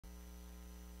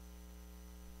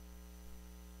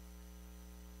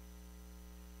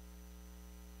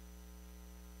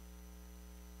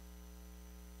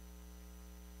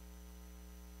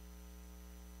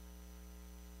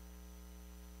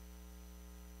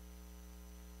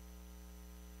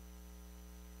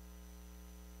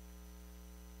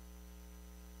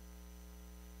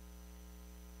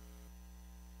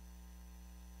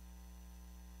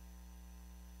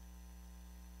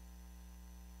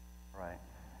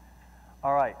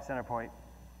CenterPoint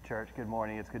Church, good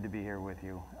morning. It's good to be here with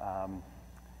you.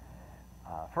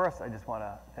 First, I just want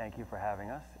to thank you for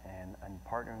having us and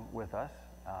partnering with us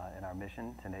in our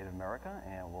mission to Native America,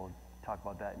 and we'll talk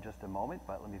about that in just a moment,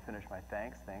 but let me finish my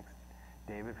thanks. Thanks,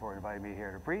 David, for inviting me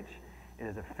here to preach. It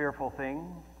is a fearful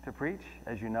thing to preach,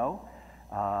 as you know,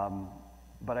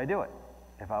 but I do it.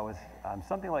 If I'm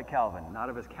something like Calvin, not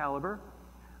of his caliber,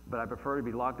 but I prefer to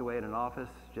be locked away in an office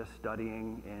just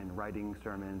studying and writing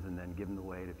sermons and then giving them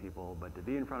away to people. But to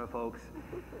be in front of folks,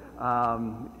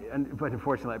 but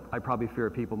unfortunately, I probably fear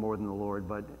people more than the Lord.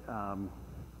 But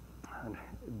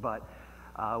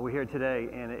we're here today,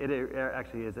 and it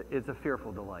actually it's a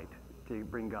fearful delight to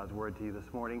bring God's word to you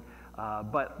this morning.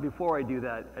 But before I do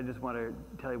that, I just want to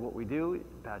tell you what we do.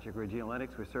 Patrick, Regina,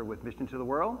 Lennox, we serve with Mission to the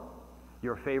World,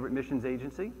 your favorite missions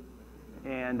agency.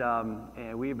 And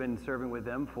we've been serving with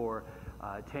them for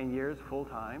 10 years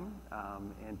full-time,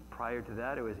 and prior to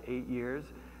that it was 8 years.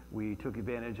 We took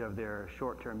advantage of their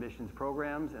short-term missions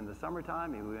programs in the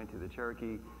summertime, and we went to the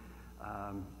Cherokee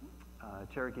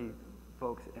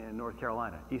folks in North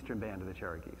Carolina, Eastern Band of the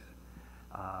Cherokees.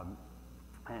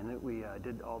 And we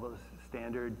did all those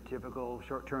standard, typical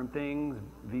short-term things,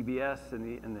 VBS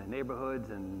in the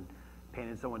neighborhoods, and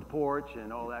painted someone's porch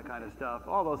and all that kind of stuff,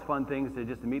 all those fun things to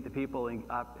just to meet the people and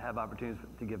have opportunities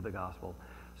to give the gospel.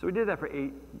 So we did that for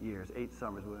 8 years, 8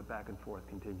 summers. We went back and forth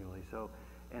continually.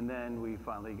 And then we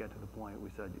finally got to the point we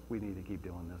said, we need to keep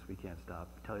doing this. We can't stop.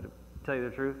 Tell you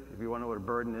the truth, if you want to know what a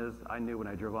burden is, I knew when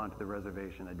I drove onto the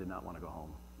reservation I did not want to go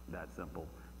home. That simple.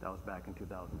 That was back in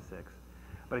 2006.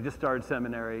 But I just started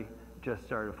seminary, just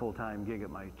started a full-time gig at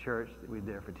my church. We were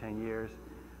there for 10 years.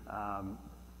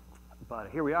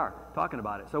 But here we are, talking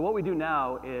about it. So what we do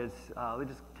now is, let me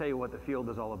just tell you what the field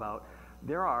is all about.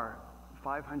 There are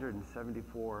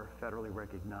 574 federally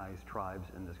recognized tribes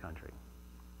in this country.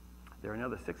 There are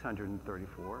another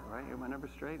 634, right? Are my numbers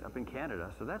straight? Up in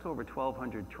Canada. So that's over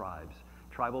 1,200 tribes,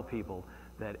 tribal people,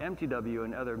 that MTW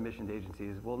and other missions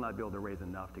agencies will not be able to raise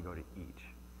enough to go to each.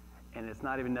 And it's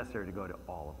not even necessary to go to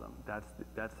all of them.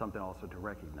 That's something also to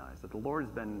recognize, that the Lord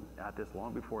has been at this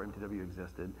long before MTW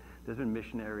existed. There's been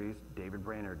missionaries. David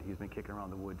Brainerd, he's been kicking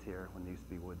around the woods here when there used to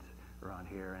be woods around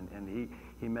here, and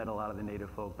he met a lot of the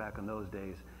native folk back in those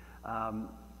days.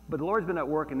 But the Lord's been at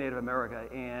work in Native America,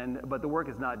 but the work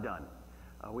is not done.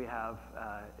 We have,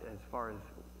 as far as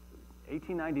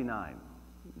 1899,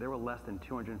 there were less than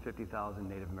 250,000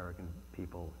 Native American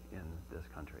people in this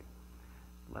country.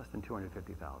 Less than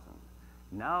 250,000.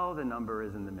 Now the number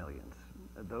is in the millions.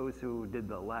 Those who did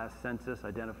the last census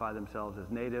identify themselves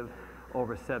as Native,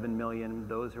 over 7 million.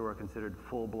 Those who are considered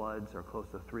full-bloods are close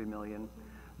to 3 million.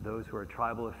 Those who are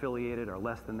tribal affiliated are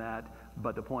less than that.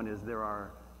 But the point is there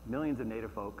are millions of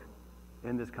Native folk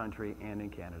in this country and in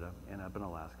Canada and up in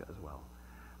Alaska as well.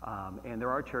 And there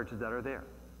are churches that are there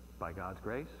by God's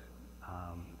grace.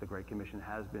 The Great Commission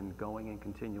has been going and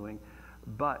continuing,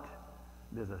 but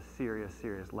there's a serious,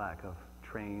 serious lack of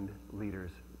trained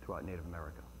leaders throughout Native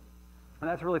America. And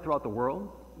that's really throughout the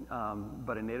world,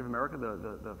 but in Native America,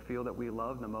 the field that we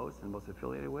love the most and most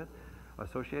associated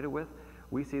with,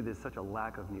 we see there's such a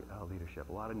lack of leadership.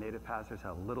 A lot of Native pastors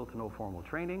have little to no formal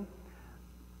training.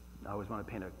 I always want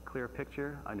to paint a clear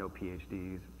picture. I know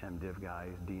PhDs, MDiv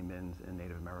guys, DMins in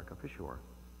Native America for sure.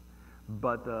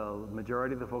 But the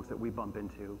majority of the folks that we bump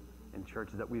into in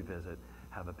churches that we visit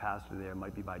have a pastor there,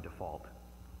 might be by default.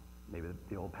 Maybe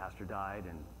the old pastor died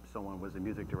and someone was a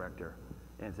music director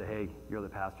and said, hey, you're the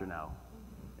pastor now.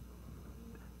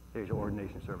 There's your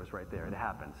ordination service right there. It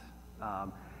happens.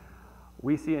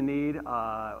 We see a need.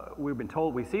 We've been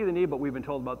told we see the need, but we've been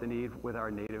told about the need with our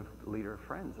Native leader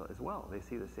friends as well. They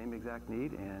see the same exact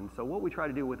need. And so what we try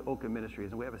to do with Oakham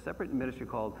Ministries, and we have a separate ministry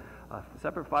called,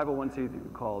 separate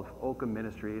 501c called Oakham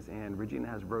Ministries, and Regina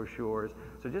has brochures.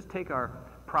 So just take our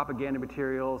propaganda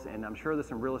materials, and I'm sure there's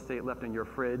some real estate left in your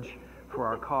fridge for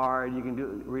our card. You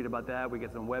can read about that. We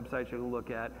get some websites you can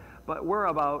look at. But we're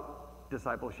about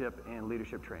discipleship and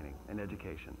leadership training and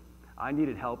education. I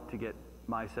needed help to get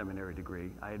my seminary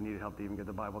degree. I had needed help to even get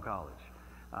to Bible college.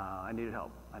 I needed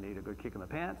help. I needed a good kick in the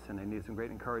pants, and I needed some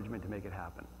great encouragement to make it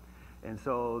happen. And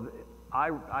so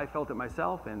I felt it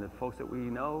myself, and the folks that we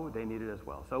know, they need it as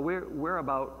well. So we're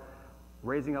about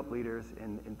raising up leaders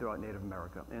throughout Native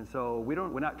America. And so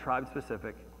we're not tribe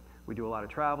specific. We do a lot of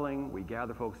traveling. We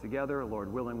gather folks together.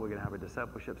 Lord willing, we're going to have a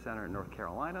discipleship center in North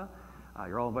Carolina.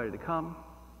 You're all invited to come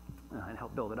and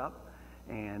help build it up.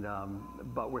 And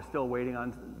but we're still waiting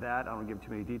on that. I don't give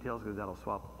too many details because that'll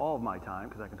swap all of my time,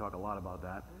 because I can talk a lot about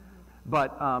that.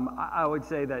 But I would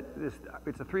say that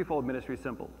it's a threefold ministry,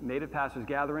 simple. Native Pastors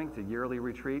Gathering, it's a yearly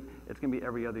retreat. It's going to be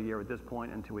every other year at this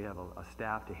point until we have a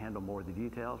staff to handle more of the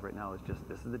details. Right now, it's just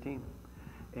this is the team.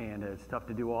 And it's tough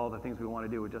to do all the things we want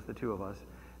to do with just the two of us.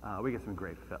 We get some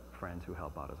great friends who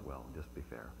help out as well, just to be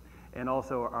fair. And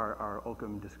also our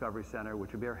Oakham Discovery Center,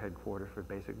 which would be our headquarters for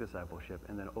basic discipleship,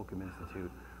 and then Oakham Institute,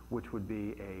 which would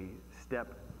be a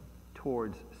step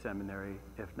towards seminary,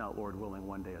 if not, Lord willing,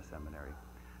 one day a seminary.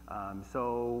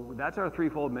 So that's our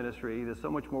threefold ministry. There's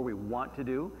so much more we want to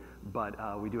do, but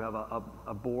we do have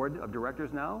a board of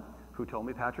directors now who told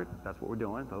me, Patrick, that's what we're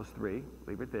doing, those three.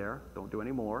 Leave it there. Don't do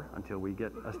any more until we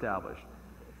get established.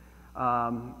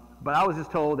 But I was just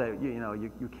told that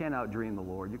you can't outdream the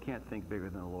Lord. You can't think bigger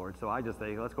than the Lord. So I just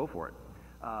say, let's go for it.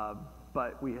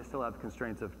 But we still have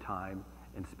constraints of time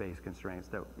and space constraints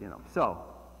that,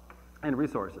 and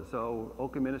resources. So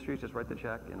Oakham Ministries, just write the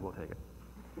check and we'll take it.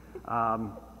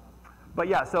 But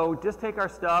yeah, so just take our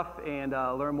stuff and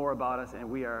learn more about us, and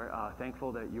we are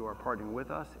thankful that you are partnering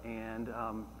with us. And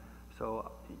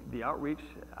so the outreach,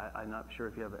 I'm not sure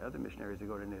if you have other missionaries who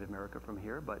go to Native America from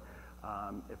here, but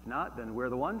if not, then we're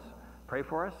the ones. Pray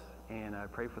for us, and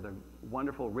pray for the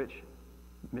wonderful, rich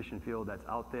mission field that's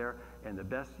out there, and the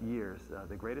best years,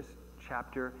 the greatest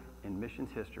chapter in missions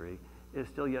history is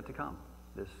still yet to come.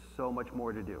 There's so much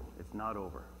more to do. It's not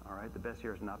over, all right? The best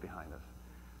year is not behind us.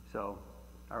 So,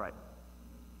 all right.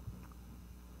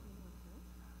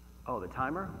 Oh, the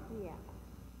timer? Yeah.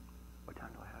 What time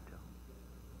do I have to?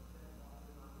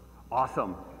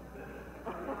 Awesome.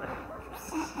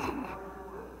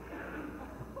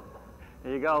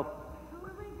 There you go.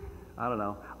 I don't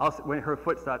know. When her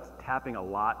foot starts tapping a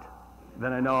lot,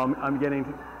 then I know I'm getting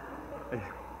to...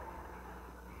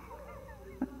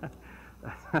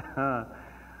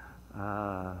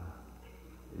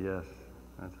 Yes,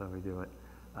 that's how we do it.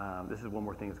 This is one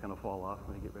more thing that's going to fall off.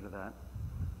 Let me get rid of that.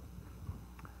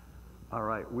 All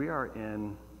right, we are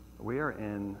in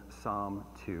Psalm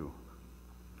 2,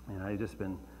 and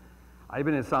I've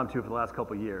been in Psalm 2 for the last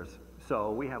couple of years.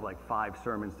 So we have like 5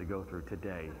 sermons to go through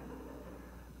today.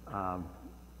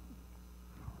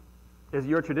 Is it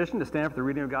your tradition to stand for the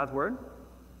reading of God's Word?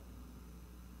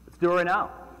 Let's do it right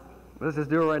now. Let's just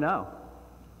do it right now.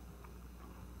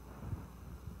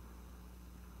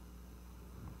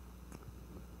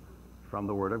 From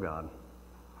the Word of God.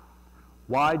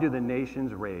 Why do the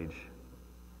nations rage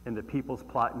and the peoples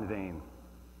plot in vain?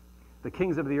 The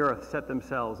kings of the earth set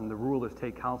themselves and the rulers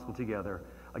take counsel together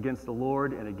against the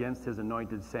Lord and against his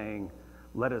anointed, saying,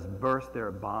 let us burst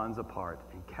their bonds apart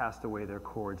and cast away their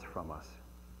cords from us.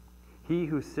 He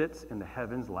who sits in the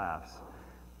heavens laughs.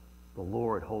 The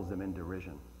Lord holds them in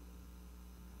derision.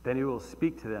 Then he will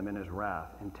speak to them in his wrath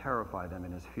and terrify them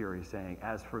in his fury, saying,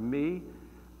 as for me,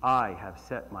 I have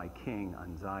set my king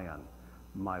on Zion,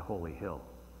 my holy hill.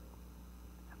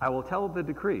 I will tell the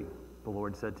decree. The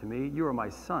Lord said to me, you are my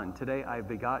son. Today I have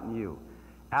begotten you.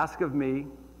 Ask of me,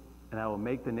 and I will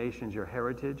make the nations your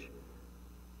heritage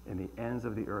and the ends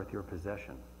of the earth your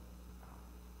possession.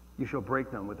 You shall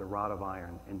break them with a rod of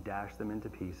iron and dash them into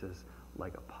pieces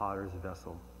like a potter's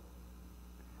vessel.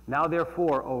 Now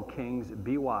therefore, O kings,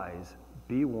 be wise,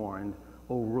 be warned,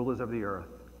 O rulers of the earth.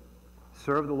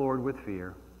 Serve the Lord with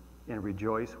fear and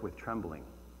rejoice with trembling.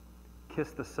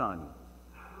 Kiss the Son,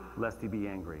 lest he be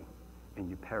angry and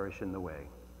you perish in the way.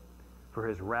 For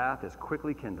his wrath is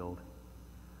quickly kindled.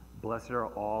 Blessed are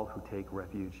all who take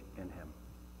refuge in him.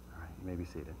 All right, you may be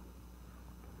seated.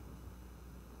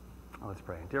 Let's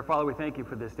pray. Dear Father, we thank you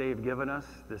for this day you've given us.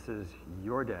 This is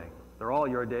your day. They're all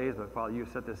your days, but Father, you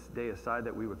set this day aside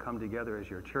that we would come together as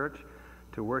your church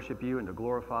to worship you and to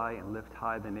glorify and lift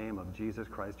high the name of Jesus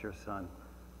Christ, your Son.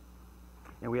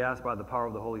 And we ask by the power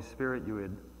of the Holy Spirit, you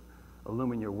would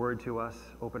illumine your word to us,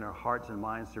 open our hearts and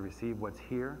minds to receive what's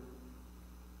here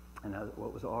and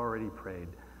what was already prayed.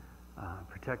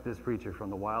 Protect this preacher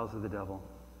from the wiles of the devil.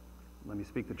 Let me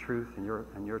speak the truth and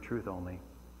your truth only,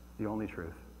 the only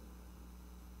truth.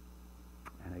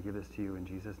 And I give this to you in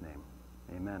Jesus' name.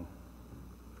 Amen.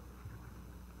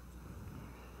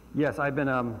 Yes, I've been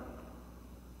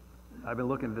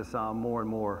looking at this psalm more and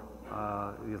more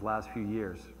these last few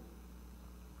years.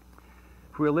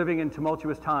 If we are living in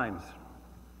tumultuous times,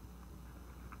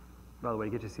 by the way,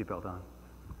 get your seatbelt on.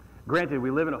 Granted,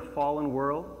 we live in a fallen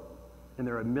world, and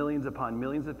there are millions upon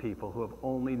millions of people who have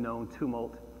only known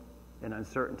tumult and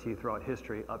uncertainty throughout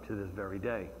history up to this very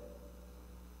day.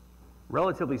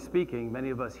 Relatively speaking, many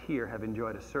of us here have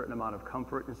enjoyed a certain amount of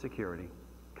comfort and security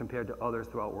compared to others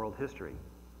throughout world history.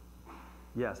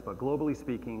 Yes, but globally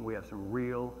speaking, we have some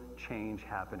real change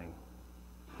happening,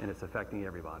 and it's affecting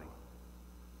everybody.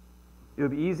 It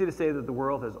would be easy to say that the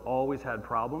world has always had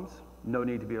problems. No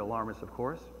need to be alarmist, of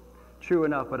course. True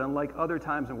enough, but unlike other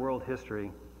times in world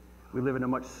history, we live in a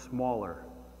much smaller,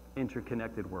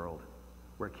 interconnected world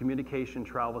where communication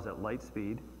travels at light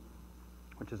speed,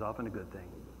 which is often a good thing,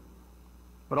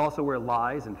 but also where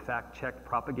lies and fact-checked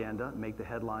propaganda make the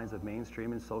headlines of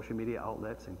mainstream and social media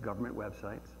outlets and government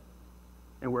websites,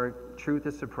 and where truth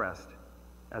is suppressed,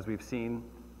 as we've seen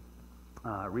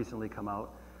recently come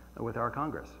out with our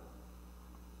Congress.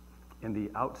 And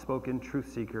the outspoken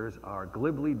truth seekers are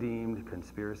glibly deemed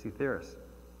conspiracy theorists.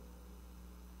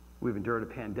 We've endured a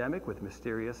pandemic with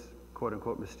mysterious, quote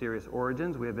unquote, mysterious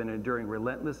origins. We have been enduring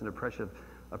relentless and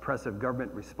oppressive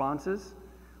government responses,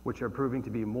 which are proving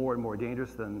to be more and more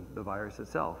dangerous than the virus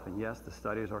itself. And yes, the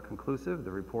studies are conclusive,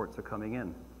 the reports are coming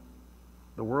in.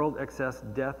 The world excess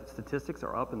death statistics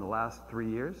are up in the last 3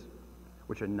 years,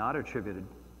 which are not attributed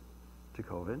to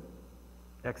COVID.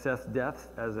 Excess deaths,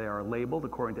 as they are labeled,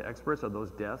 according to experts, of those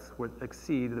deaths would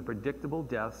exceed the predictable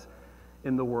deaths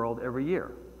in the world every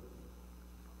year.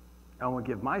 I won't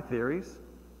give my theories,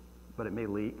 but it may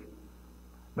leak.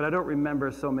 But I don't remember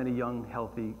so many young,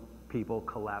 healthy people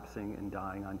collapsing and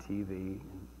dying on TV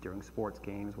and during sports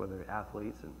games, whether they're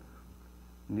athletes and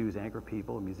news anchor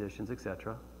people, musicians,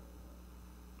 etc.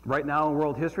 Right now in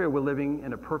world history, we're living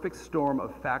in a perfect storm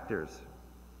of factors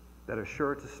that are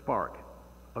sure to spark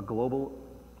a global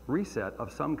reset of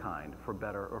some kind, for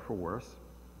better or for worse.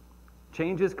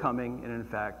 Change is coming, and in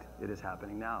fact, it is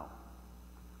happening now.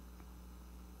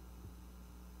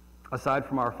 Aside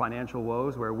from our financial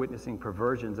woes, we're witnessing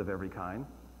perversions of every kind,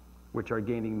 which are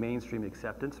gaining mainstream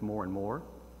acceptance more and more.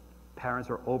 Parents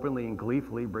are openly and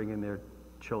gleefully bringing their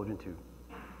children to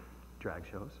drag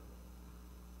shows.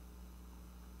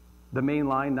 The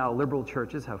mainline, now liberal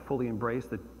churches have fully embraced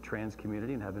the trans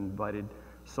community and have invited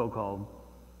so-called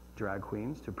drag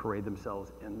queens to parade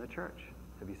themselves in the church.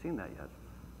 Have you seen that yet?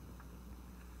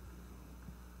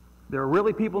 There are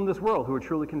really people in this world who are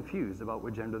truly confused about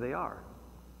what gender they are,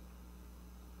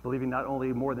 believing not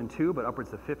only more than 2, but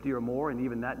upwards of 50 or more, and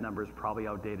even that number is probably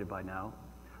outdated by now.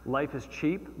 Life is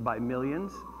cheap by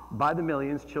millions. By the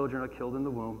millions, children are killed in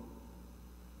the womb.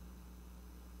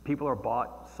 People are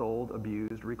bought, sold,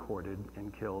 abused, recorded,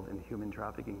 and killed in human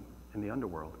trafficking in the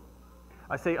underworld.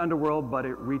 I say underworld, but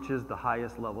it reaches the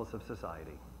highest levels of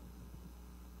society.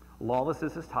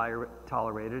 Lawlessness is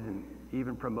tolerated and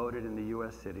even promoted in the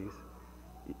U.S. cities.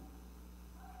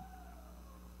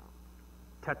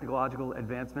 Technological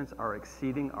advancements are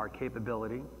exceeding our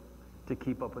capability to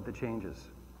keep up with the changes.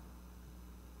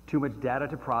 Too much data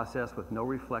to process with no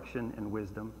reflection and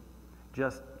wisdom,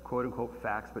 just quote-unquote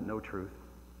facts but no truth.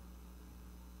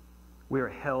 We are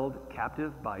held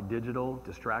captive by digital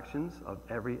distractions of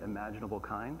every imaginable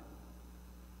kind.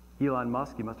 Elon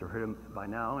Musk, you must have heard him by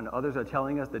now, and others are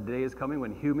telling us the day is coming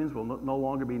when humans will no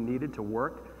longer be needed to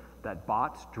work, that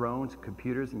bots, drones,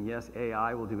 computers, and yes,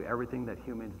 AI will do everything that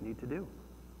humans need to do.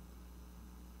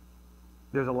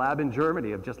 There's a lab in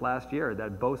Germany of just last year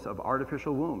that boasts of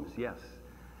artificial wombs, yes,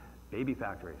 baby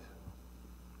factories.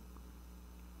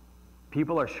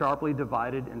 People are sharply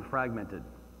divided and fragmented,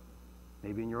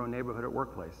 maybe in your own neighborhood or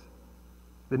workplace.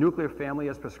 The nuclear family,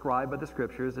 as prescribed by the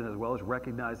scriptures and as well as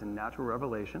recognized in natural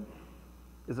revelation,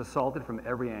 is assaulted from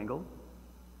every angle.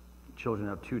 Children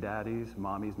have 2 daddies.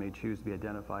 Mommies may choose to be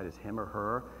identified as him or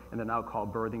her, and they're now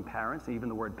called birthing parents. And even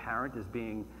the word parent is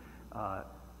being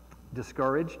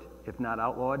discouraged, if not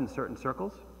outlawed, in certain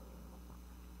circles.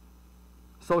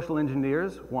 Social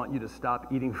engineers want you to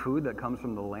stop eating food that comes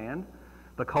from the land.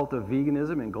 The cult of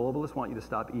veganism and globalists want you to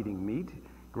stop eating meat.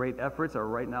 Great efforts are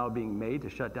right now being made to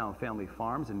shut down family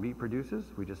farms and meat producers.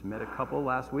 We just met a couple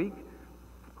last week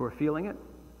who are feeling it.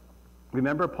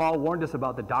 Remember, Paul warned us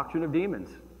about the doctrine of demons,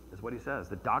 is what he says.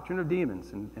 The doctrine of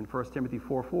demons in 1 Timothy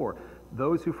 4:4.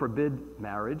 Those who forbid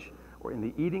marriage or in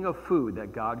the eating of food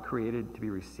that God created to be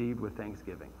received with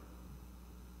thanksgiving.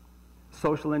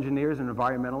 Social engineers and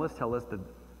environmentalists tell us that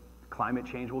climate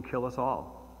change will kill us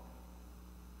all.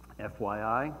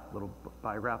 FYI, little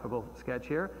biographical sketch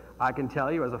here. I can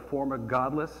tell you, as a former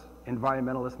godless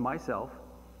environmentalist myself,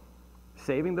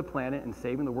 saving the planet and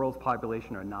saving the world's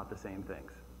population are not the same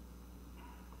things.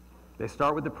 They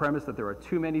start with the premise that there are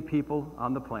too many people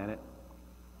on the planet,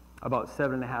 about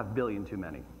 7.5 billion too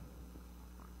many.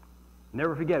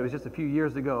 Never forget, it was just a few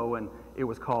years ago when it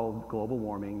was called global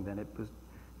warming, then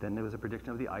there was a prediction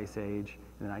of the ice age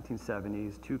in the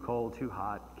 1970s, too cold, too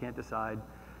hot, can't decide.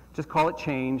 Just call it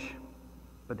change,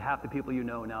 but half the people you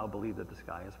know now believe that the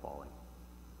sky is falling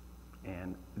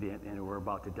and we're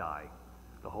about to die.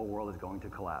 The whole world is going to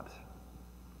collapse,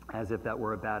 as if that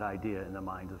were a bad idea in the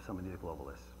minds of some of these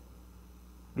globalists.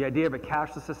 The idea of a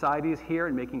cashless society is here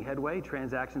and making headway.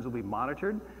 Transactions will be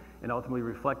monitored and ultimately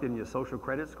reflected in your social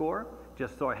credit score.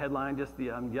 Just saw a headline just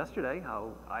yesterday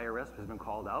how IRS has been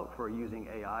called out for using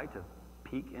AI to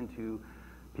peek into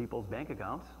people's bank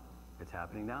accounts. It's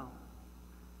happening now.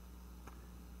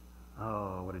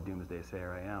 Oh, what a doomsday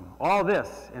sayer I am. All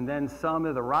this and then some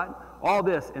is the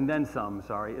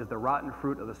rotten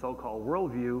fruit of the so-called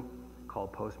worldview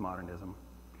called postmodernism,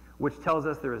 which tells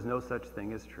us there is no such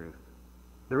thing as truth.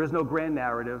 There is no grand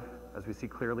narrative, as we see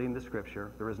clearly in the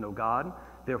scripture. There is no God,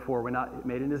 therefore we're not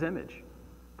made in his image.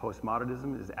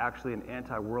 Postmodernism is actually an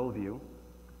anti-worldview,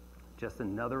 just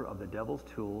another of the devil's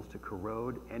tools to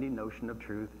corrode any notion of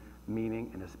truth, meaning,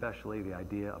 and especially the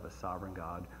idea of a sovereign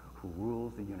God who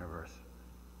rules the universe,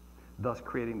 thus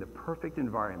creating the perfect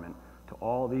environment to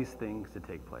all these things to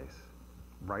take place,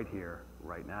 right here,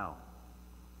 right now.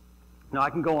 Now, I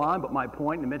can go on, but my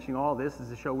point in mentioning all this is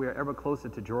to show we are ever closer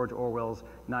to George Orwell's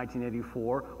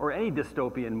 1984 or any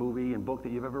dystopian movie and book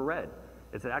that you've ever read.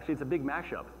 It's a big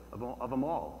mashup of them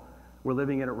all. We're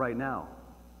living in it right now.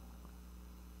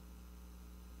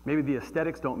 Maybe the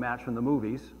aesthetics don't match from the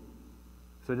movies,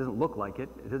 so it doesn't look like it.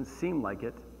 It doesn't seem like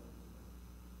it.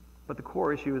 But the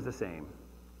core issue is the same.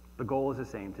 The goal is the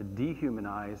same, to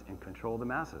dehumanize and control the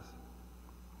masses.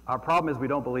 Our problem is we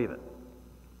don't believe it.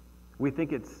 We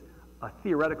think it's a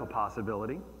theoretical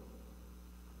possibility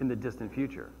in the distant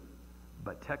future.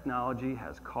 But technology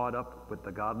has caught up with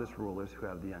the godless rulers who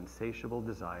have the insatiable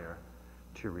desire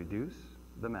to reduce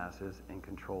the masses and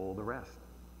control the rest.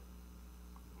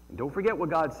 And don't forget what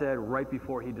God said right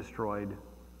before he destroyed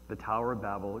the Tower of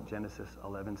Babel, Genesis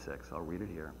 11:6. I'll read it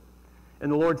here.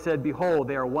 And the Lord said, behold,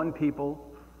 they are one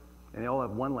people, and they all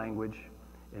have one language,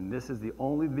 and this is the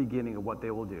only beginning of what they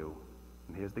will do.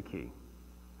 And here's the key,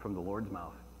 from the Lord's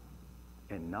mouth.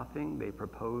 And nothing they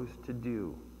propose to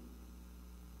do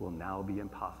will now be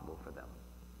impossible for them.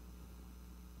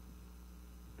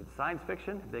 If it's science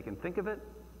fiction, if they can think of it,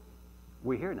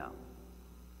 we're here now.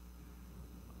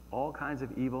 All kinds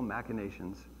of evil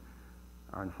machinations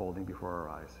are unfolding before our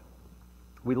eyes.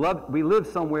 We live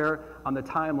somewhere on the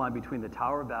timeline between the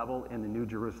Tower of Babel and the New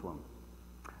Jerusalem.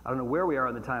 I don't know where we are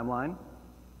on the timeline,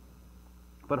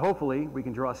 but hopefully we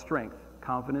can draw strength,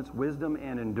 confidence, wisdom,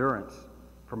 and endurance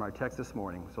from our text this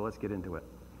morning. So let's get into it.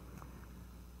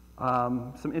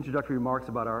 Some introductory remarks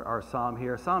about our psalm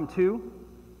here. Psalm 2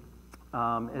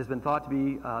 has been thought to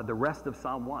be the rest of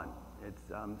Psalm 1.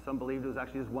 Some believed it was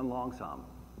actually just one long psalm.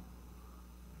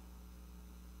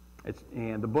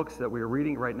 And the books that we're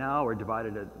reading right now are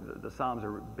divided, the Psalms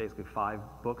are basically 5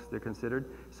 books they're considered.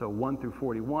 So 1 through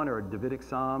 41 are Davidic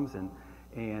Psalms, and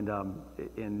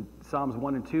in Psalms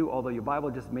 1 and 2, although your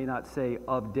Bible just may not say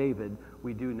of David,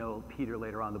 we do know Peter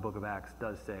later on in the book of Acts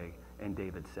does say, and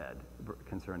David said,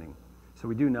 concerning. So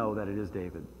we do know that it is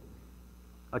David,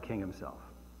 a king himself.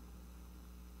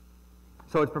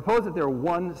 So it's proposed that they're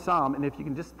one psalm, and if you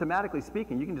can just, thematically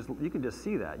speaking, you can just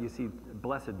see that. You see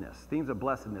blessedness, themes of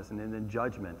blessedness, and then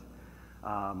judgment.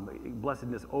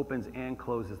 Blessedness opens and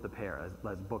closes the pair as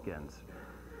bookends.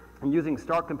 And using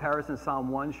stark comparison, Psalm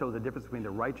 1 shows the difference between the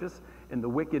righteous and the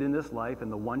wicked in this life and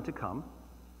the one to come,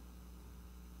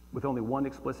 with only one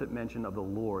explicit mention of the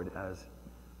Lord as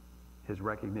his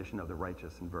recognition of the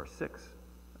righteous in verse 6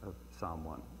 of Psalm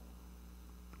 1.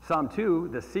 Psalm 2,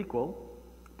 the sequel,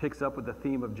 picks up with the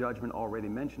theme of judgment already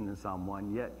mentioned in Psalm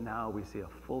 1, yet now we see a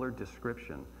fuller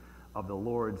description of the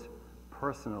Lord's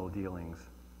personal dealings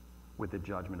with the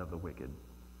judgment of the wicked.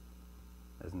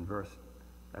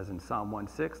 As in Psalm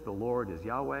 1:6, the Lord is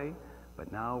Yahweh,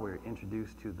 but now we're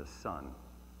introduced to the Son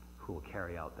who will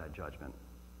carry out that judgment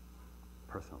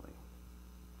personally.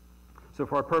 So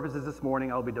for our purposes this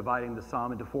morning, I'll be dividing the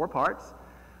psalm into 4 parts.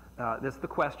 This is the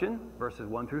question, verses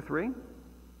 1 through 3.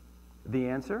 The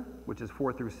answer, which is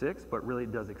 4 through 6, but really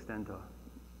does extend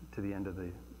to the end of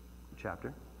the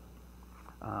chapter.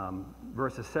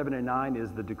 Verses 7 and 9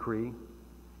 is the decree,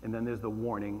 and then there's the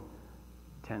warning,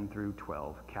 10 through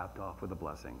 12, capped off with a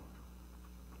blessing.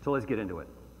 So let's get into it.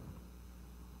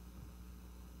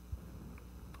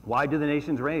 Why do the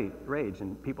nations rage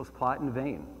and peoples plot in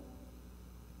vain?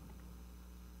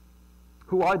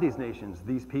 Who are these nations,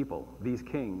 these people, these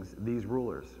kings, these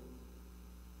rulers?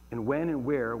 And when and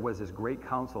where was this great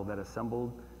council that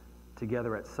assembled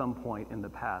together at some point in the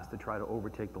past to try to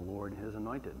overtake the Lord and his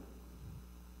anointed?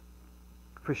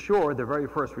 For sure, the very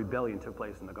first rebellion took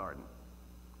place in the garden.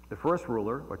 The first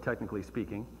ruler, or technically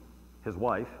speaking, his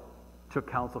wife,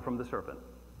 took counsel from the serpent.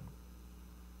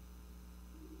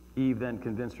 Eve then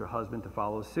convinced her husband to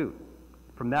follow suit.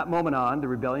 From that moment on, the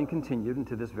rebellion continued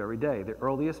into this very day. The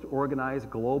earliest organized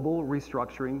global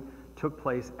restructuring took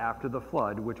place after the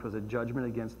flood, which was a judgment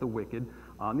against the wicked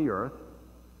on the earth.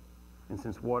 And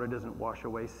since water doesn't wash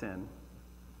away sin,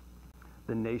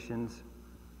 the nations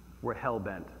were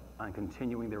hell-bent on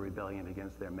continuing their rebellion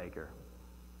against their Maker.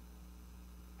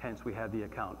 Hence, we have the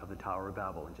account of the Tower of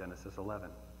Babel in Genesis 11.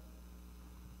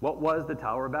 What was the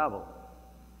Tower of Babel?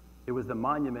 It was the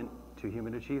monument to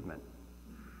human achievement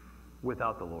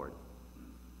without the Lord.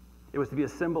 It was to be a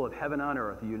symbol of heaven on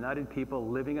earth, a united people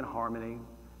living in harmony,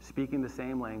 speaking the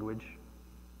same language.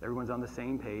 Everyone's on the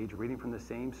same page, reading from the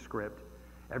same script.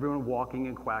 Everyone walking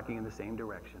and quacking in the same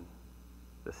direction.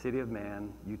 The city of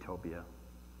man, utopia.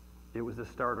 It was the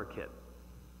starter kit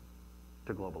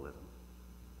to globalism.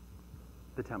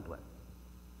 The template.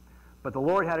 But the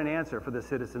Lord had an answer for the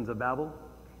citizens of Babel.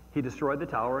 He destroyed the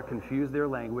tower, confused their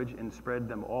language, and spread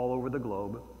them all over the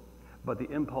globe. But the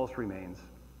impulse remains.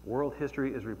 World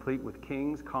history is replete with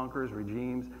kings, conquerors,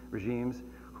 regimes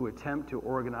who attempt to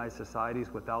organize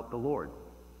societies without the Lord.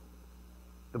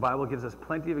 The Bible gives us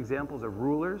plenty of examples of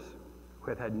rulers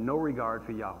who have had no regard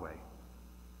for Yahweh.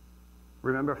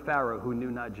 Remember Pharaoh, who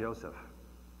knew not Joseph.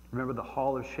 Remember the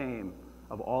hall of shame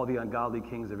of all the ungodly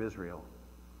kings of Israel.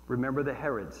 Remember the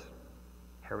Herods,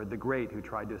 Herod the Great, who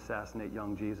tried to assassinate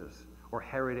young Jesus, or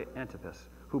Herod Antipas,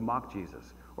 who mocked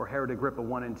Jesus, or Herod Agrippa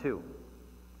I and II,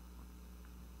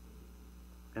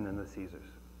 and then the Caesars.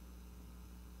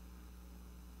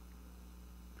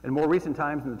 In more recent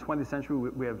times, in the 20th century,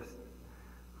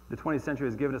 the 20th century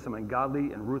has given us some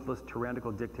ungodly and ruthless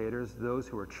tyrannical dictators, those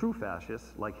who are true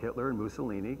fascists, like Hitler and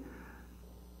Mussolini.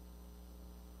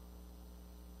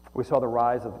 We saw the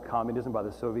rise of communism by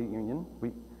the Soviet Union.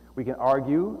 We can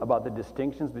argue about the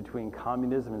distinctions between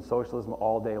communism and socialism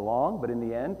all day long, but in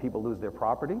the end, people lose their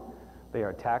property. They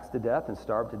are taxed to death and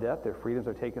starved to death. Their freedoms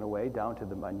are taken away down to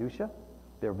the minutia.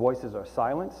 Their voices are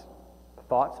silenced,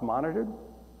 thoughts monitored,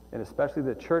 and especially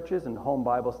the churches and home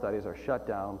Bible studies are shut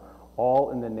down,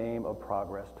 all in the name of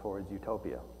progress towards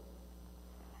utopia.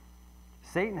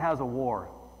 Satan has a war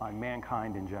on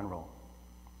mankind in general.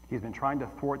 He's been trying to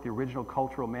thwart the original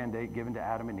cultural mandate given to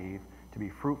Adam and Eve to be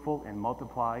fruitful and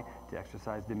multiply, to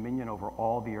exercise dominion over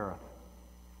all the earth.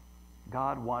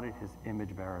 God wanted his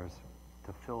image bearers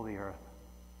to fill the earth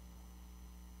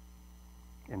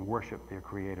and worship their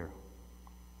Creator.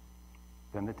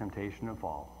 Then the temptation and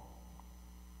fall.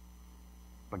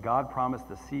 But God promised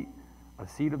a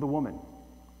seed of the woman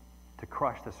to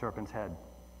crush the serpent's head.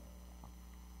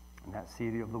 And that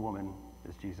seed of the woman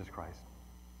is Jesus Christ.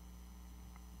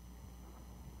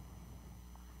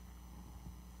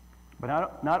 But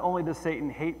not only does Satan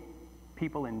hate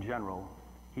people in general,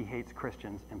 he hates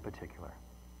Christians in particular.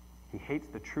 He hates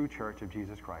the true church of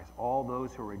Jesus Christ, all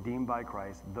those who are redeemed by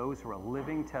Christ, those who are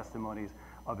living testimonies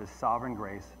of his sovereign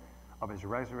grace, of his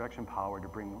resurrection power to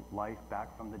bring life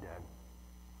back from the dead,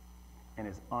 and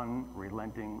his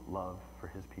unrelenting love for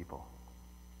his people.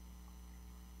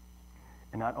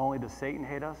 And not only does Satan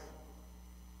hate us,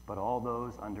 but all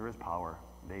those under his power,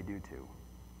 they do too.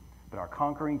 But our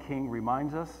conquering king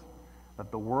reminds us that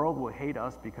the world will hate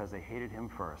us because they hated him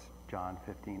first, John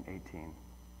 15:18.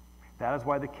 That is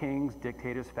why the kings,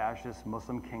 dictators, fascists,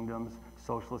 Muslim kingdoms,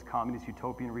 socialist, communist,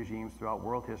 utopian regimes throughout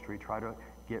world history try to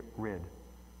get rid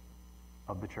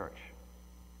of the church.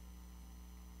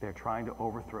 They're trying to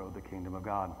overthrow the kingdom of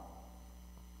God.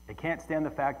 They can't stand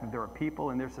the fact that there are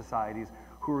people in their societies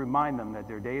who remind them that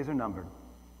their days are numbered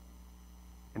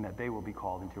and that they will be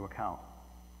called into account.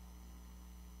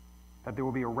 That there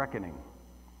will be a reckoning,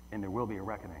 and there will be a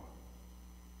reckoning.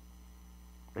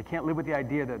 They can't live with the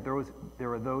idea that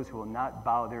there are those who will not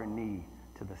bow their knee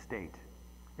to the state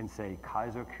and say,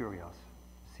 Kaiser Kyrios,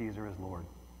 Caesar is Lord,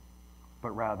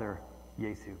 but rather,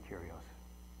 Jesu Kyrios,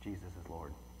 Jesus is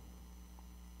Lord.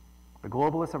 The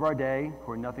globalists of our day,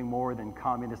 who are nothing more than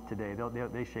communists today,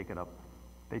 they shake it up.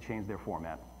 They change their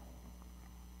format.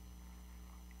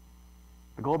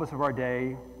 The globalists of our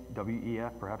day,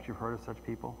 WEF, perhaps you've heard of such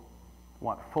people,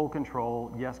 want full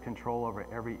control, yes, control over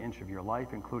every inch of your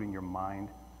life, including your mind,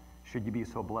 should you be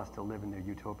so blessed to live in their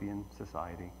utopian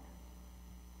society.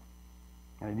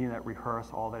 And I need not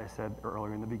rehearse all that I said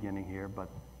earlier in the beginning here, but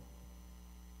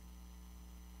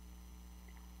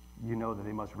you know that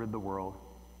they must rid the world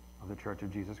of the Church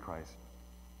of Jesus Christ.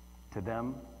 To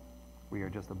them, we are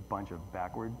just a bunch of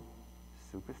backward,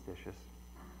 superstitious,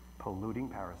 polluting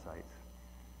parasites,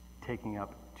 taking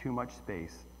up too much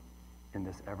space in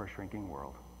this ever-shrinking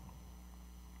world.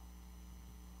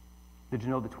 Did you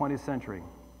know the 20th century,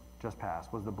 just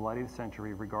passed, was the bloodiest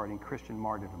century regarding Christian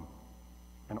martyrdom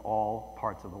in all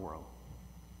parts of the world?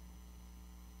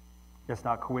 It's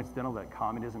not coincidental that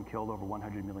communism killed over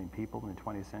 100 million people in the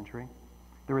 20th century.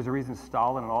 There is a reason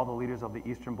Stalin and all the leaders of the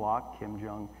Eastern Bloc, Kim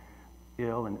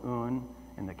Jong-il and Un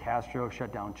and the Castro,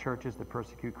 shut down churches to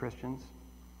persecute Christians.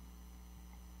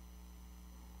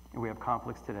 And we have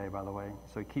conflicts today, by the way.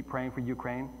 So keep praying for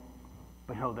Ukraine,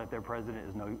 but know that their president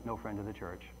is no friend of the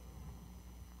church.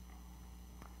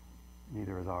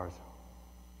 Neither is ours.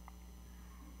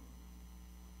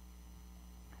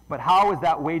 But how is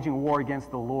that waging war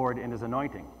against the Lord and his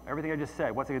anointing? Everything I just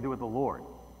said, what's it going to do with the Lord?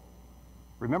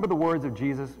 Remember the words of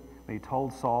Jesus when he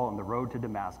told Saul on the road to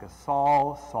Damascus,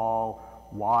 Saul, Saul,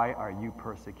 why are you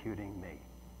persecuting me?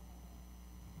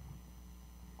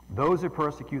 Those who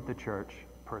persecute the church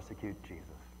persecute Jesus.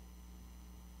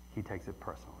 He takes it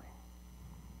personally.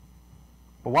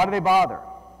 But why do they bother?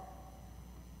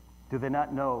 Do they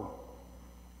not know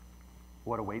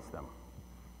what awaits them?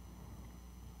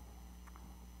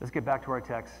 Let's get back to our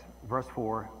text. Verse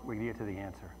 4, we get to the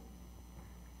answer.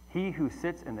 He who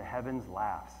sits in the heavens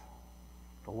laughs.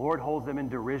 The Lord holds them in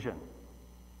derision.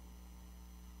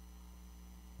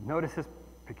 Notice this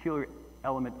peculiar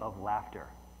element of laughter.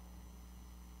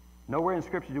 Nowhere in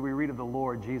Scripture do we read of the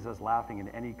Lord Jesus laughing in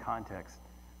any context.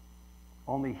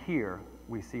 Only here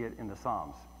we see it in the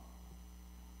Psalms.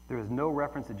 There is no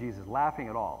reference to Jesus laughing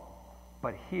at all.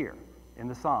 But here in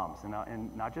the Psalms,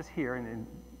 and not just here in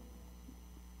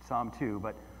Psalm 2,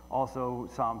 but also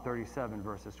Psalm 37,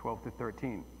 verses 12 to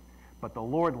 13. But the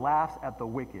Lord laughs at the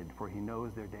wicked, for he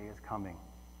knows their day is coming.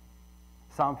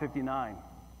 Psalm 59.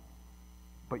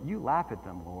 But you laugh at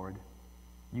them, Lord.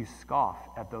 You scoff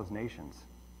at those nations.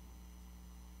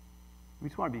 We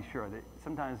just want to be sure that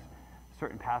sometimes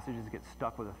certain passages get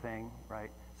stuck with a thing,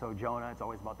 right? So Jonah, it's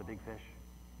always about the big fish.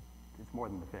 It's more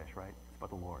than the fish, right? It's about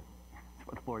the Lord. It's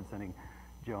about the Lord sending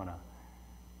Jonah.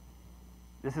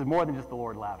 This is more than just the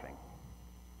Lord laughing.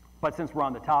 But since we're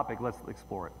on the topic, let's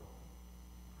explore it.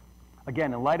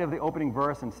 Again, in light of the opening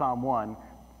verse in Psalm 1,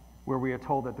 where we are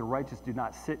told that the righteous do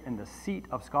not sit in the seat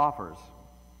of scoffers,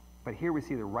 but here we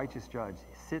see the righteous judge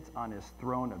sits on his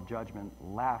throne of judgment,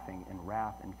 laughing in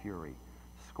wrath and fury,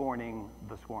 scorning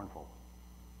the scornful.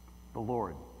 The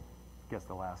Lord gets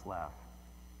the last laugh.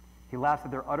 He laughs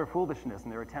at their utter foolishness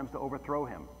and their attempts to overthrow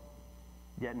him.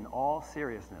 Yet in all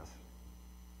seriousness,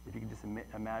 if you can just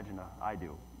imagine, I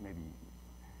do, maybe,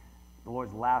 the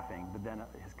Lord's laughing, but then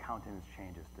his countenance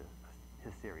changes to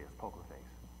his serious poker face.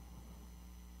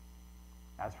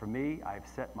 As for me, I have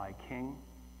set my king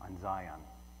on Zion,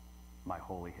 my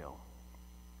holy hill.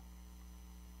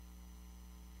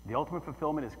 The ultimate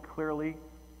fulfillment is clearly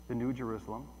the New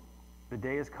Jerusalem. The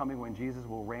day is coming when Jesus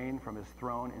will reign from his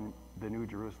throne in the New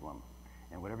Jerusalem.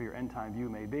 And whatever your end time view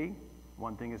may be,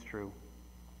 one thing is true.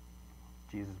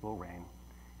 Jesus will reign,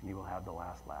 and he will have the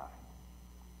last laugh.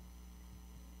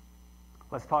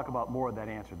 Let's talk about more of that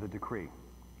answer, the decree.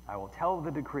 I will tell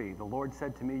the decree. The Lord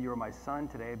said to me, you are my son,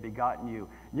 today I have begotten you.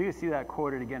 And you can see that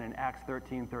quoted again in Acts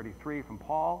 13:33 from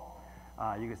Paul.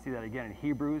 You can see that again in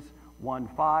Hebrews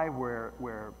 1:5,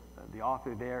 where the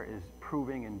author there is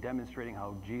proving and demonstrating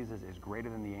how Jesus is greater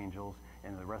than the angels,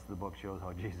 and the rest of the book shows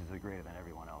how Jesus is greater than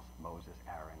everyone else, Moses,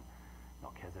 Aaron,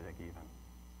 Melchizedek even.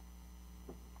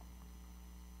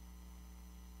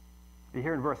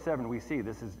 Here in verse 7, we see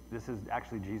this is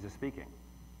actually Jesus speaking.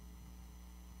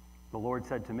 The Lord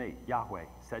said to me, Yahweh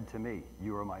said to me,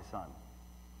 you are my son.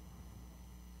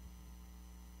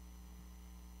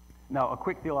 Now, a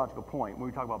quick theological point when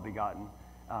we talk about begotten,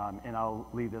 and I'll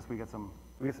leave this. We got some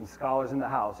scholars in the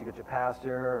house. You got your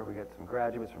pastor. We got some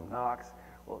graduates from Knox.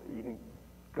 Well, you can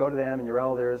go to them and your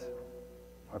elders,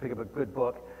 or pick up a good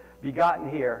book. Begotten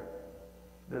here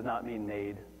does not mean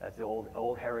made. That's the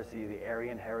old heresy, the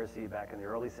Arian heresy back in the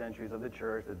early centuries of the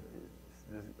church.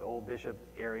 This old Bishop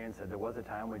Arian said there was a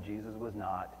time when Jesus was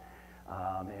not.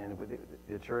 And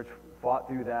the church fought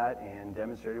through that and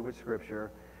demonstrated with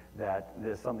Scripture that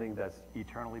there's something that's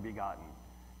eternally begotten.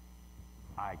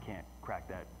 I can't crack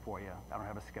that for you. I don't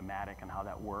have a schematic on how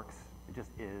that works. It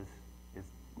just is.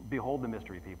 Behold the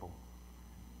mystery, people.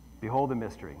 Behold the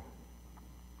mystery.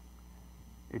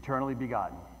 Eternally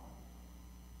begotten.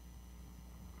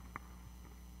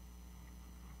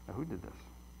 Now, who did this?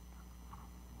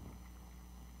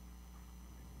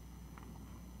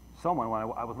 Someone, when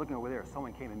I was looking over there,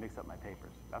 someone came and mixed up my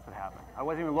papers. That's what happened. I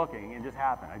wasn't even looking, it just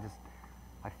happened.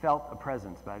 I felt a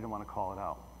presence, but I didn't want to call it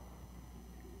out.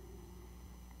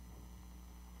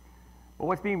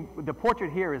 But the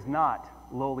portrait here is not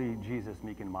lowly Jesus,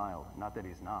 meek and mild. Not that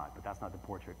he's not, but that's not the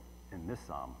portrait in this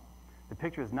psalm. The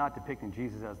picture is not depicting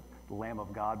Jesus as the Lamb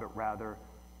of God, but rather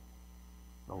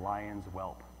the lion's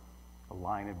whelp, the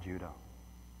Lion of Judah,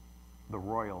 the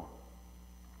royal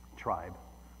tribe,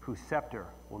 whose scepter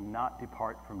will not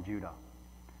depart from Judah.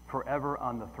 forever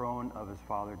on the throne of his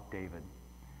father David,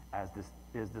 as this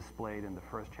is displayed in the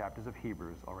first chapters of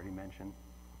Hebrews, already mentioned,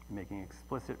 making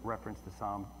explicit reference to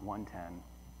Psalm 110,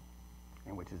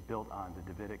 and which is built on the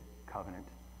Davidic covenant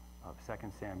of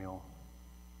 2 Samuel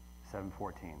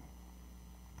 7:14.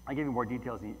 I give you more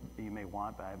details than you may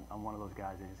want, but I'm one of those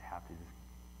guys that just have to just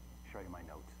show you my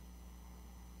notes.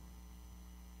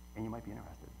 And you might be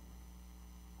interested.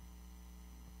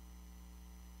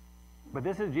 But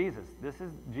this is Jesus. This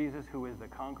is Jesus who is the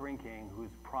conquering king, who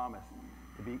is promised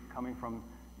to be coming from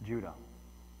Judah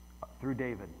through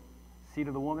David. Seed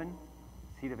of the woman,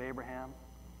 seed of Abraham,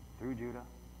 through Judah,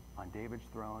 on David's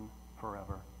throne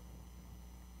forever.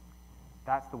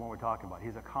 That's the one we're talking about.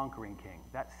 He's a conquering king.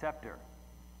 That scepter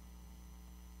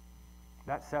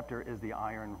is the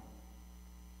iron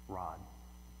rod.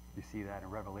 You see that in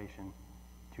Revelation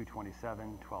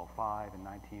 2:27, 12:5, and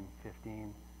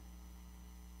 19:15.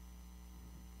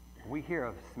 We hear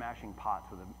of smashing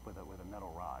pots with a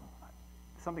metal rod.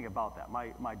 Something about that.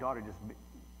 My daughter just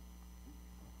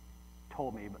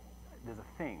told me, but there's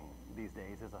a thing these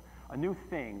days. There's a new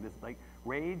thing. There's like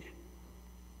rage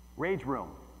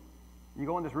room. You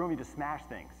go in this room, you just smash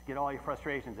things, get all your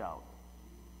frustrations out.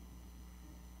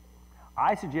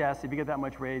 I suggest if you get that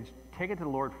much rage, take it to the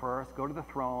Lord first, go to the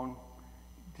throne,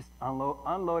 just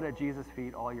unload at Jesus'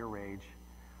 feet all your rage.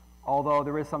 Although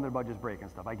there is something about just breaking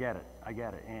stuff. I get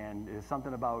it. And there's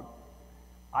something about,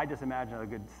 I just imagine a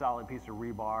good solid piece of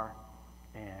rebar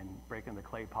and breaking the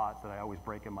clay pots that I always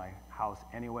break in my house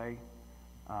anyway.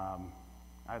 I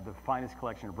have the finest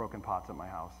collection of broken pots at my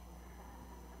house.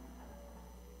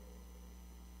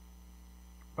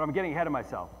 But I'm getting ahead of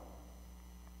myself.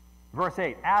 Verse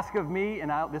 8, ask of me, and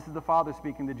this is the Father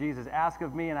speaking to Jesus, ask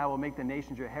of me, and I will make the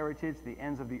nations your heritage, the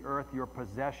ends of the earth your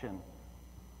possession.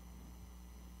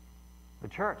 The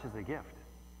church is a gift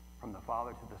from the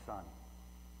Father to the Son.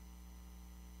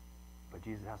 But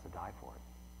Jesus has to die for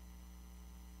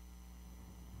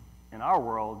it. In our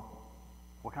world,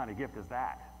 what kind of gift is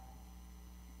that?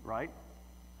 Right?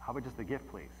 How about just the gift,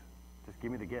 please? Just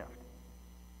give me the gift.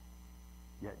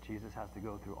 Yet Jesus has to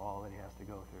go through all that he has to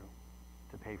go through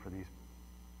to pay for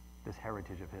this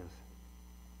heritage of his.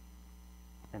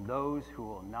 And those who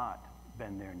will not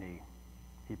bend their knee,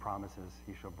 he promises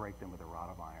he shall break them with a rod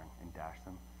of iron and dash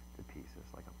them to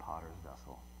pieces like a potter's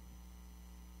vessel.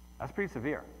 That's pretty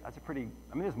severe.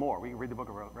 There's more. We read the book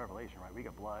of Revelation, right? We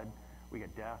get blood, we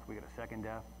get death, we get a second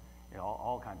death.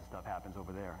 All kinds of stuff happens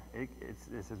over there.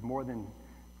 This is more than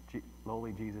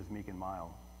lowly Jesus, meek and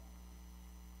mild.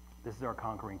 This is our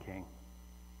conquering king.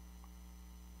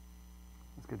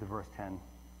 Let's get to verse 10.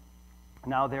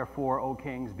 Now therefore, O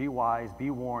kings, be wise,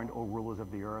 be warned, O rulers of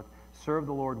the earth. Serve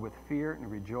the Lord with fear and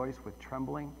rejoice with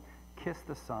trembling. Kiss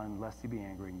the Son, lest he be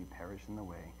angry and you perish in the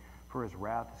way. For his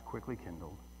wrath is quickly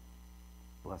kindled.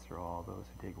 Blessed are all those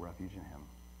who take refuge in him.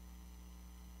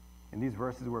 In these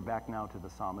verses, we're back now to the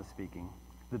psalmist speaking.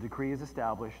 The decree is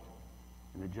established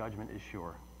and the judgment is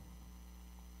sure.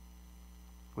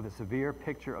 With a severe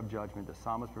picture of judgment, the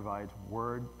psalmist provides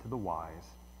word to the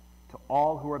wise, to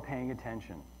all who are paying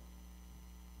attention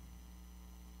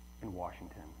in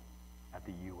Washington, at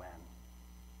the UN,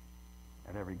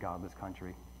 at every godless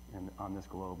country on this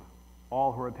globe.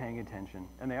 All who are paying attention,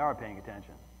 and they are paying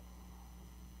attention.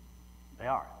 They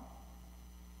are.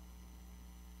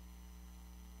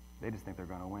 They just think they're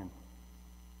going to win.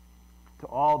 To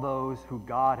all those who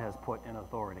God has put in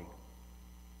authority,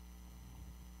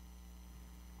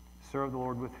 serve the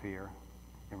Lord with fear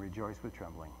and rejoice with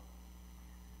trembling.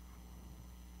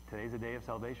 Today's a day of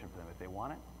salvation for them if they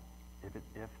want it,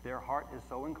 if their heart is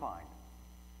so inclined,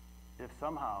 if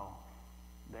somehow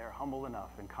they're humble enough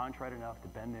and contrite enough to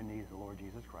bend their knees to the Lord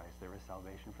Jesus Christ, there is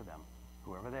salvation for them,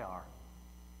 whoever they are.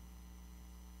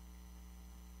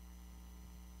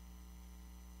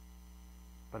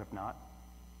 But if not,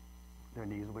 their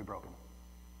knees will be broken.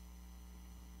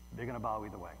 They're going to bow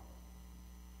either way.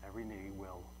 Every knee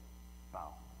will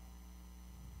bow.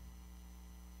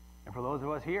 And for those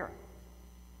of us here,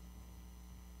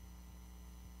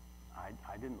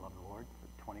 I didn't love the Lord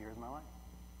for 20 years of my life.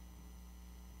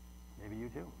 Maybe you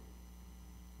too.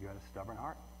 You had a stubborn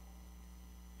heart.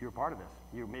 You were part of this.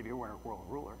 Maybe you weren't a world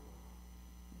ruler.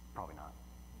 Probably not.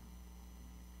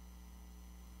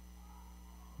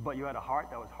 But you had a heart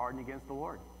that was hardened against the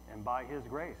Lord. And by his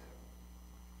grace,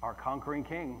 our conquering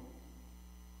king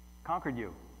conquered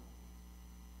you.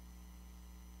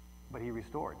 But he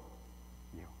restored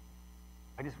you.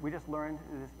 We just learned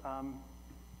this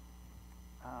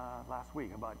last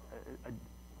week about a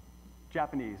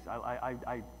Japanese.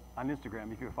 On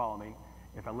Instagram, if you follow me,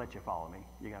 if I let you follow me,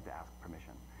 you have to ask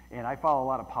permission. And I follow a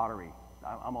lot of pottery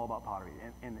I'm all about pottery.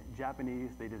 And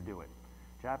Japanese, they just do it.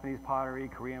 Japanese pottery,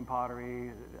 Korean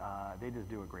pottery, they just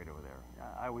do it great over there.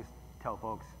 I always tell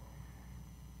folks,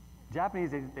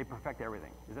 Japanese, they perfect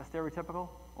everything. Is that stereotypical?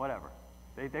 Whatever.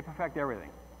 They perfect everything.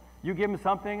 You give them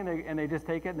something, and they just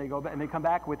take it, and they go back, and they come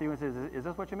back with you and say, "Is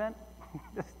this what you meant?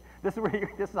 this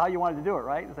is how you wanted to do it,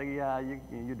 right?" It's like, "Yeah,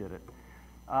 you did it."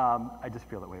 I just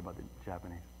feel that way about the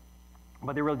Japanese,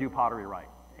 but they really do pottery right.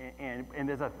 And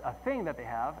there's a thing that they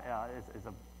have, is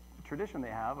a tradition they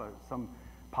have, some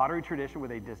pottery tradition where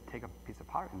they just take a piece of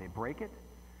pottery and they break it,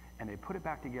 and they put it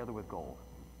back together with gold.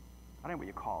 I don't know what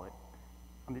you call it.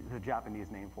 There's a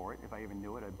Japanese name for it. If I even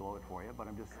knew it, I'd blow it for you.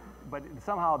 But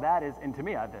somehow that is, and to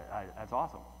me, that's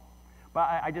awesome. But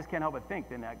I just can't help but think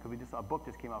then that could be just a book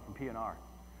just came out from P&R.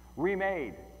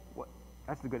 Remade.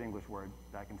 That's the good English word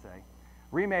that I can say.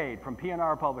 Remade from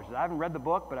P&R Publishers. I haven't read the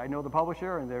book, but I know the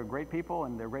publisher, and they're great people,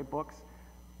 and they're great books.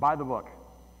 Buy the book.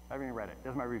 I haven't even read it.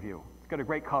 That's my review. It's got a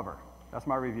great cover. That's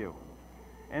my review.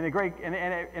 And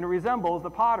it resembles the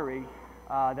pottery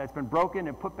that's been broken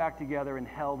and put back together and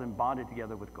held and bonded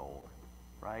together with gold,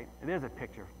 right? It is a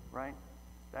picture, right?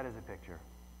 That is a picture.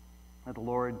 That the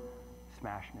Lord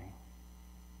smashed me.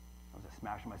 I was just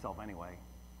smashing myself anyway.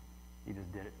 He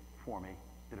just did it for me,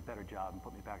 did a better job and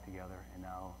put me back together, and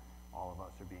now all of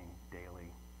us are being daily,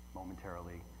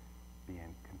 momentarily,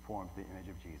 being conformed to the image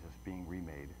of Jesus, being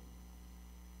remade.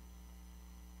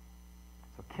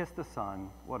 So kiss the Son.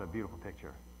 What a beautiful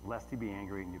picture. Lest he be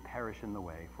angry and you perish in the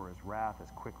way, for his wrath is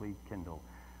quickly kindled.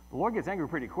 The Lord gets angry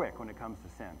pretty quick when it comes to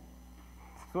sin.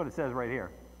 That's what it says right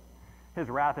here. His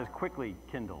wrath is quickly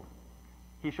kindled.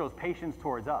 He shows patience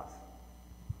towards us.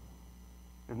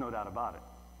 There's no doubt about it.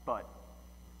 But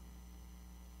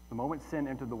the moment sin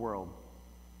entered the world,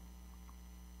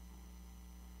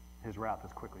 his wrath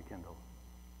is quickly kindled.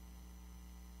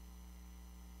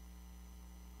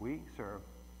 We serve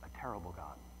a terrible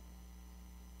God.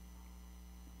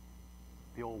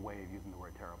 The old way of using the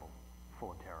word terrible,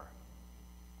 full of terror.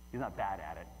 He's not bad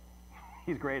at it.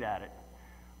 He's great at it.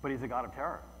 But he's a God of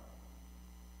terror.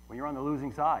 When you're on the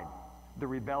losing side, the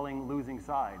rebelling losing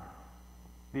side,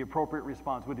 the appropriate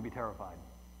response would to be terrified.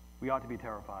 We ought to be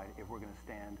terrified if we're going to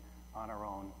stand on our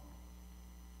own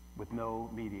with no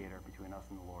mediator between us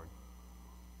and the Lord.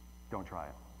 Don't try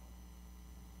it.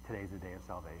 Today's the day of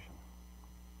salvation.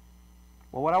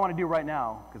 Well, what I want to do right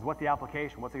now, because what's the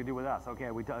application? What's it going to do with us? Okay,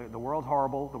 the world's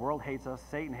horrible. The world hates us.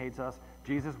 Satan hates us.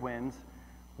 Jesus wins.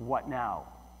 What now?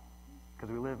 Because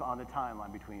we live on the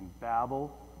timeline between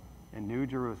Babel and New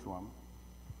Jerusalem.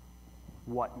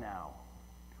 What now?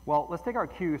 Well, let's take our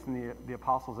cues from the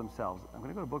apostles themselves. I'm going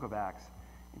to go to the book of Acts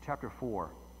in chapter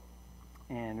 4.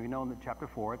 And we know in chapter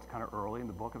 4, it's kind of early in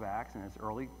the book of Acts, and it's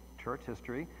early church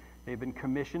history. They've been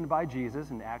commissioned by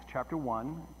Jesus in Acts chapter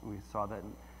 1. We saw that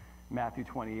in Matthew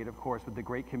 28, of course, with the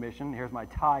Great Commission. Here's my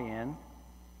tie-in.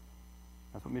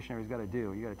 That's what missionaries got to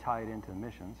do. You got to tie it into the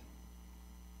missions.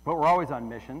 But we're always on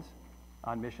mission.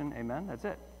 Amen. That's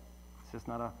it. It's just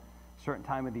not a certain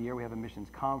time of the year we have a missions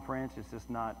conference. It's just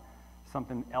not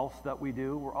something else that we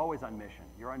do. We're always on mission.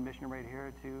 You're on mission right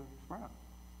here to Smyrna.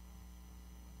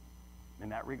 In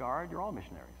that regard, you're all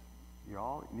missionaries. You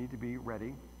all need to be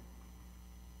ready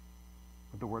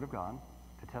with the Word of God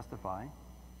to testify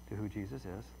to who Jesus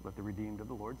is. Let the redeemed of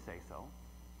the Lord say so,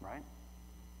 right?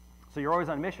 So you're always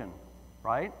on mission,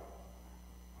 right?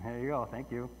 There you go.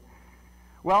 Thank you.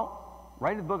 Well,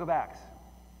 right in the book of Acts,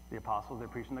 the apostles, they're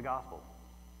preaching the gospel.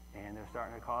 And they're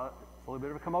starting to cause a little bit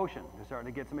of a commotion. They're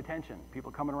starting to get some attention.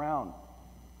 People coming around.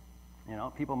 You know,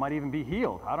 people might even be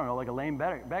healed. I don't know, like a lame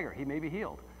beggar. He may be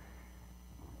healed.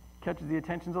 Catches the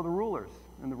attentions of the rulers.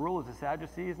 And the rulers, the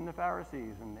Sadducees and the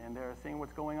Pharisees. And they're seeing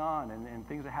what's going on. And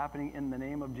things are happening in the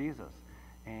name of Jesus.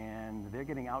 And they're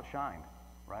getting outshined,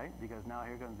 right? Because now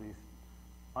here comes these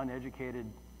uneducated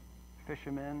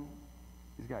fishermen.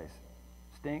 These guys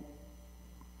stink.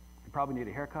 They probably need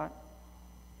a haircut.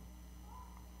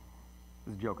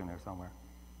 There's a joke in there somewhere.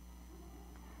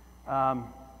 But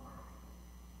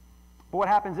what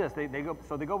happens is they go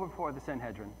before the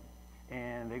Sanhedrin,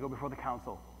 and they go before the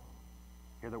council.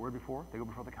 Hear that word before? They go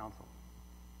before the council,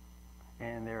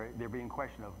 and they're being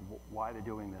questioned of why they're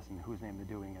doing this and whose name they're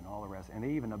doing and all the rest. And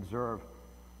they even observe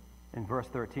in verse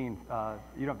 13.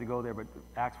 You don't have to go there, but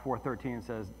Acts 4:13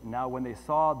 says, "Now when they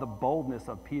saw the boldness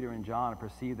of Peter and John and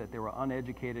perceived that they were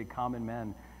uneducated common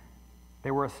men, they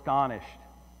were astonished."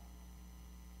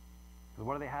 Because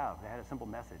what do they have? They had a simple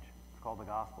message. It's called the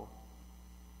gospel.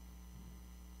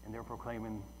 And they're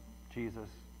proclaiming Jesus,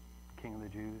 King of the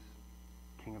Jews,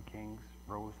 King of Kings,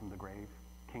 rose from the grave,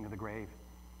 King of the grave,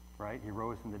 right? He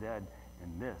rose from the dead.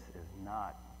 And this is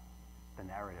not the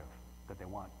narrative that they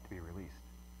want to be released.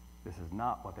 This is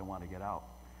not what they want to get out.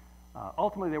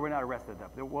 Ultimately, they were not arrested.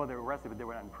 They were arrested, but they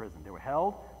were not in prison. They were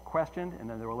held, questioned, and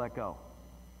then they were let go.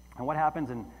 And what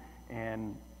happens in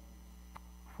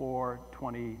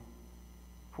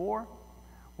 424?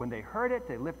 When they heard it,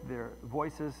 they lifted their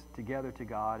voices together to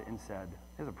God and said,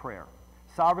 here's a prayer.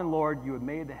 Sovereign Lord, you have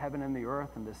made the heaven and the earth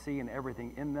and the sea and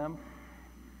everything in them.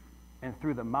 And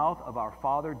through the mouth of our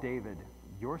father David,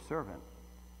 your servant,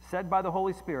 said by the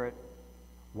Holy Spirit,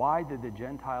 why did the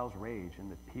Gentiles rage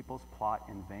and the peoples plot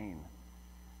in vain?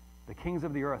 The kings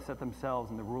of the earth set themselves,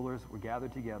 and the rulers were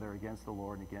gathered together against the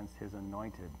Lord and against his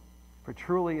anointed. For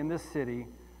truly in this city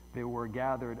they were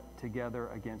gathered together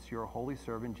against your holy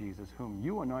servant Jesus, whom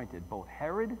you anointed, both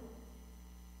Herod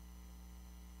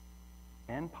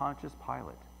and Pontius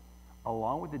Pilate,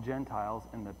 along with the Gentiles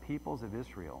and the peoples of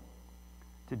Israel,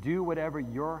 to do whatever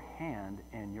your hand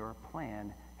and your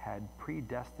plan had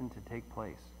predestined to take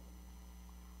place.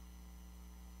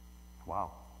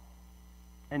 Wow.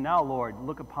 And now, Lord,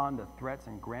 look upon the threats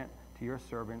and grant to your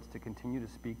servants to continue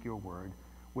to speak your word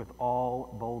with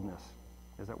all boldness.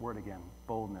 There's that word again,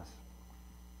 boldness.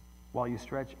 While you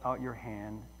stretch out your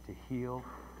hand to heal,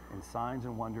 and signs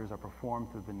and wonders are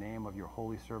performed through the name of your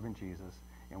holy servant Jesus.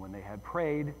 And when they had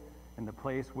prayed, and the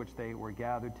place which they were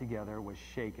gathered together was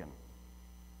shaken,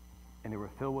 and they were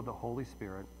filled with the Holy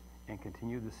Spirit and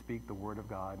continued to speak the word of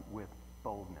God with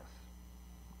boldness.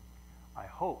 I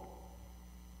hope,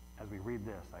 as we read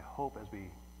this, I hope as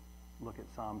we look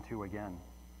at Psalm 2 again,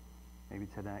 maybe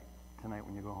tonight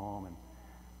when you go home, and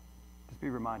just be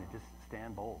reminded, just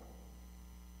stand bold.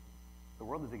 The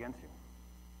world is against you.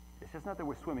 It's just not that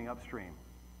we're swimming upstream.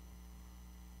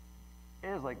 It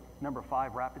is like number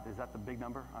 5 rapids. Is that the big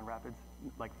number on rapids?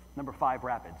 Like number 5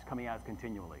 rapids coming at us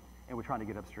continually, and we're trying to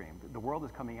get upstream. The world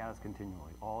is coming at us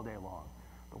continually, all day long.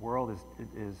 The world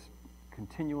is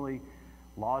continually,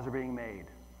 laws are being made.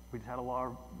 We just had a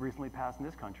law recently passed in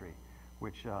this country,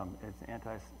 which is an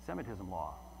anti-Semitism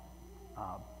law.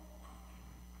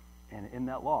 And in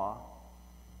that law,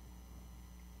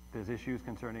 there's issues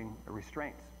concerning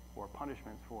restraints or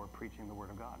punishments for preaching the Word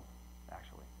of God,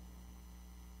 actually,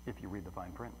 if you read the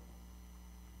fine print.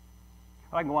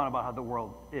 I can go on about how the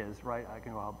world is, right? I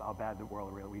can go how bad the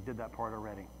world is. We did that part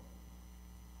already.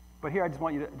 But here I just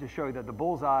want you to show you that the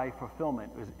bullseye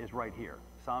fulfillment is right here.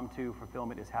 Psalm 2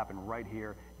 fulfillment has happened right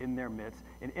here in their midst.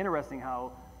 And interesting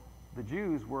how the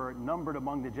Jews were numbered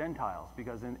among the Gentiles,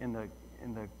 because in the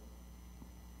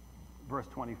verse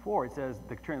 24, it says,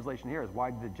 the translation here is,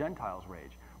 why did the Gentiles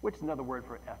rage? Which is another word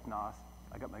for ethnos.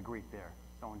 I got my Greek there.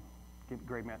 Someone give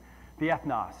great man. The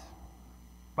ethnos.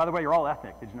 By the way, you're all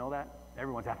ethnic. Did you know that?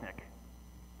 Everyone's ethnic.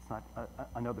 It's not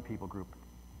another people group.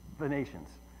 The nations.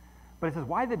 But it says,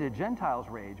 why did the Gentiles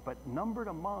rage? But numbered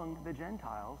among the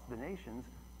Gentiles, the nations,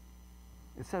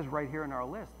 it says right here in our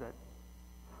list that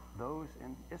those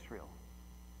in Israel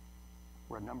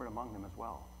were numbered among them as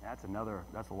well. That's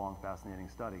a long, fascinating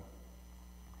study.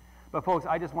 But folks,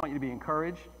 I just want you to be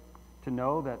encouraged to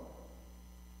know that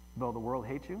though the world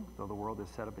hates you, though the world is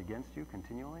set up against you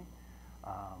continually,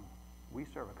 we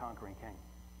serve a conquering king.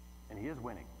 And he is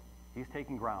winning. He's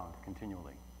taking ground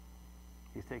continually.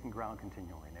 He's taking ground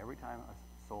continually. And every time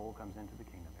a soul comes into the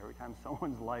kingdom, every time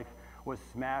someone's life was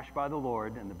smashed by the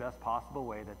Lord in the best possible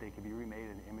way that they could be remade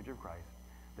in the image of Christ,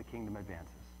 the kingdom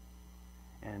advances.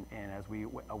 And as we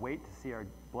await to see our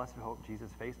blessed hope,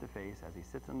 Jesus face to face, as he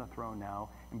sits on the throne now,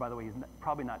 and by the way, he's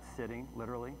probably not sitting,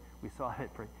 literally. We saw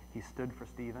it, he stood for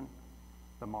Stephen,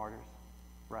 the martyrs,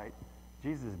 right?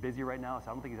 Jesus is busy right now, so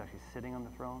I don't think he's actually sitting on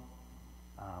the throne.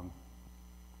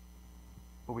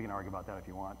 But we can argue about that if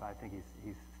you want. But I think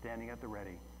he's standing at the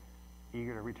ready,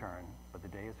 eager to return, but the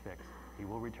day is fixed. He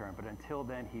will return. But until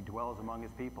then, he dwells among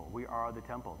his people. We are the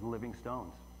temple, the living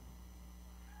stones.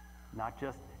 Not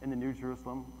just in the New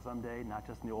Jerusalem someday, not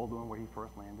just in the old one where he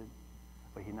first landed,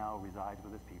 but he now resides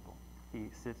with his people. He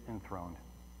sits enthroned.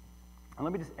 And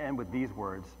let me just end with these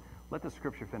words. Let the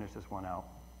scripture finish this one out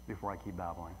before I keep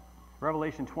babbling.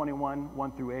 Revelation 21,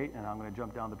 1 through 8, and I'm going to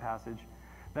jump down the passage.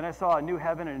 Then I saw a new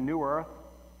heaven and a new earth,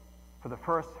 for the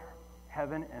first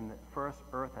heaven and the first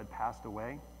earth had passed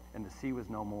away, and the sea was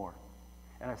no more.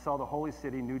 And I saw the holy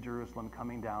city, New Jerusalem,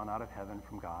 coming down out of heaven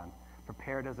from God,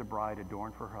 prepared as a bride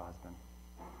adorned for her husband.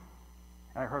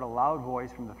 And I heard a loud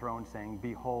voice from the throne saying,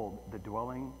 behold, the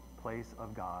dwelling place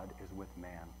of God is with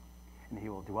man, and he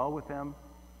will dwell with them,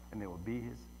 and they will be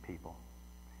his people.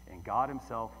 And God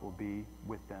himself will be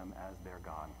with them as their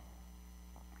God.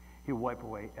 He will wipe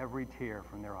away every tear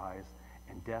from their eyes,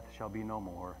 and death shall be no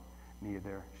more,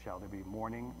 neither shall there be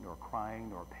mourning, nor crying,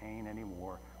 nor pain any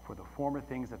more, for the former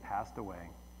things have passed away.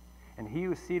 And he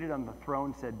who is seated on the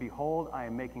throne said, Behold, I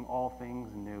am making all things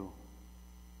new.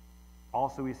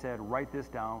 Also he said, Write this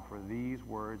down, for these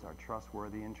words are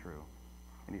trustworthy and true.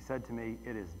 And he said to me,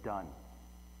 It is done.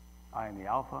 I am the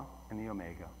Alpha and the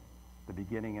Omega, the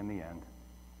beginning and the end.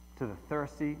 To the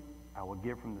thirsty I will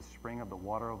give from the spring of the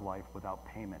water of life without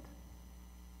payment.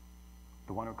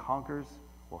 The one who conquers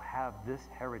will have this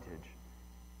heritage,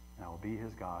 and I will be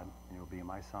his God, and he will be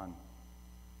my son.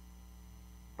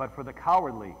 But for the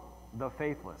cowardly, the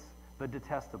faithless, the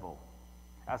detestable,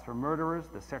 as for murderers,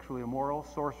 the sexually immoral,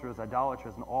 sorcerers,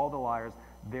 idolaters, and all the liars,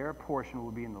 their portion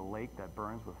will be in the lake that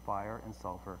burns with fire and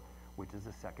sulfur, which is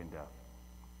the second death.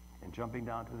 And jumping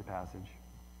down to the passage,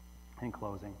 in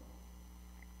closing,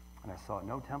 and I saw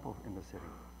no temple in the city,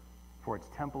 for its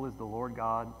temple is the Lord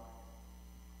God,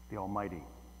 the Almighty,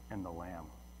 and the Lamb.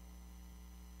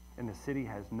 And the city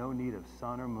has no need of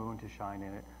sun or moon to shine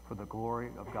in it, for the glory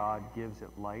of God gives it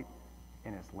light,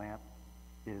 and its lamp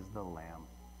is the Lamb.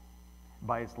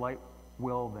 By its light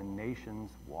will the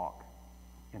nations walk,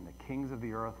 and the kings of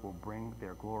the earth will bring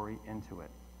their glory into it,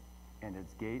 and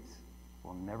its gates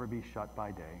will never be shut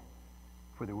by day,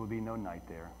 for there will be no night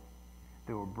there.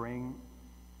 They will bring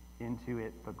into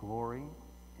it the glory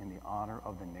and the honor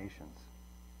of the nations.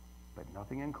 But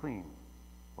nothing unclean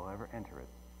will ever enter it,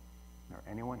 nor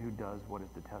anyone who does what is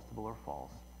detestable or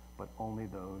false, but only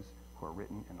those who are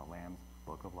written in the Lamb's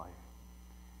book of life.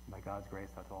 By God's grace,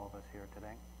 that's all of us here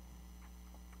today.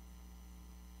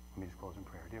 Let me just close in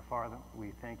prayer. Dear Father,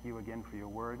 we thank you again for your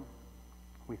word.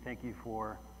 We thank you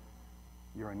for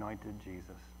your anointed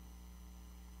Jesus.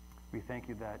 We thank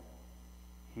you that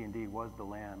he indeed was the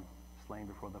Lamb slain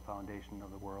before the foundation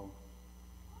of the world.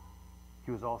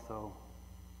 He was also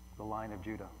the Lion of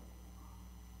Judah.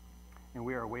 And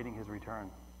we are awaiting his return.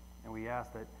 And we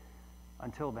ask that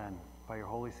until then, by your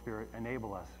Holy Spirit,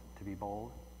 enable us to be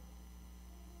bold.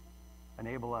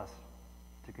 Enable us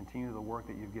to continue the work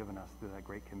that you've given us through that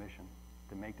great commission,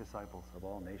 to make disciples of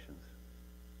all nations.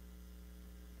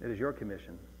 It is your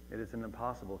commission. It is an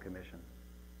impossible commission.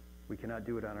 We cannot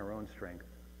do it on our own strength.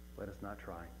 Let us not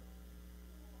try.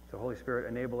 So, Holy Spirit,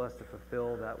 enable us to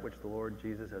fulfill that which the Lord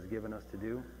Jesus has given us to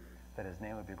do, that his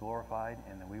name would be glorified,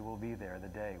 and that we will be there the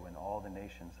day when all the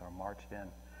nations are marched in.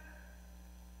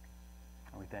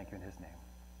 And we thank you in his name.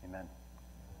 Amen.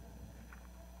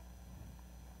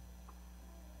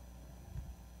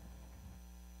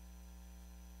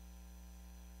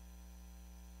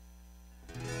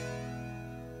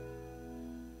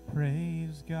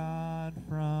 Praise God,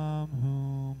 from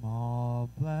whom all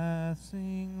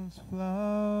blessings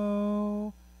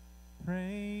flow.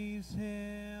 Praise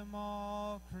him,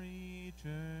 all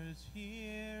creatures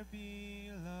here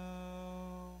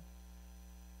below.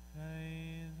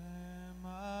 Praise him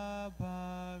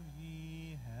above,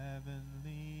 ye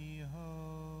heavenly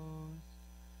hosts.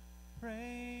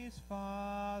 Praise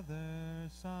Father,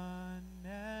 Son,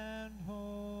 and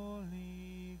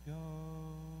Holy Ghost.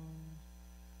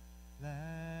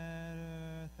 Let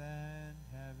earth and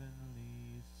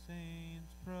heavenly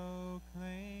saints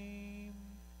proclaim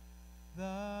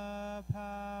the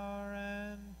power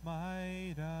and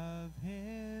might of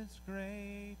his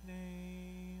great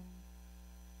name.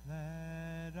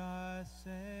 Let us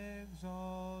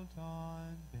exalt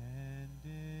on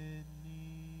bended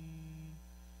knee.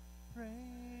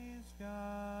 Praise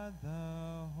God,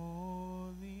 the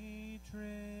Holy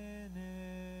Trinity.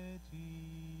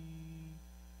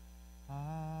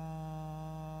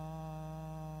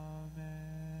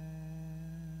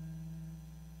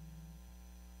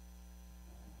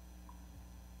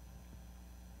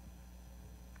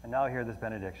 And now hear this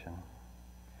benediction.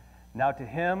 Now to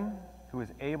him who is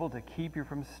able to keep you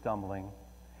from stumbling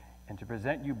and to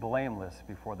present you blameless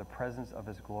before the presence of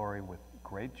his glory with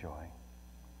great joy,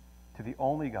 to the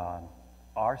only God,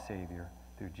 our Savior,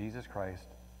 through Jesus Christ,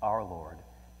 our Lord,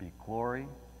 be glory,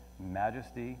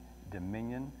 majesty,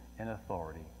 dominion, and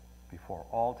authority before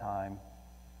all time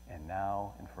and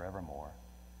now and forevermore.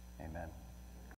 Amen.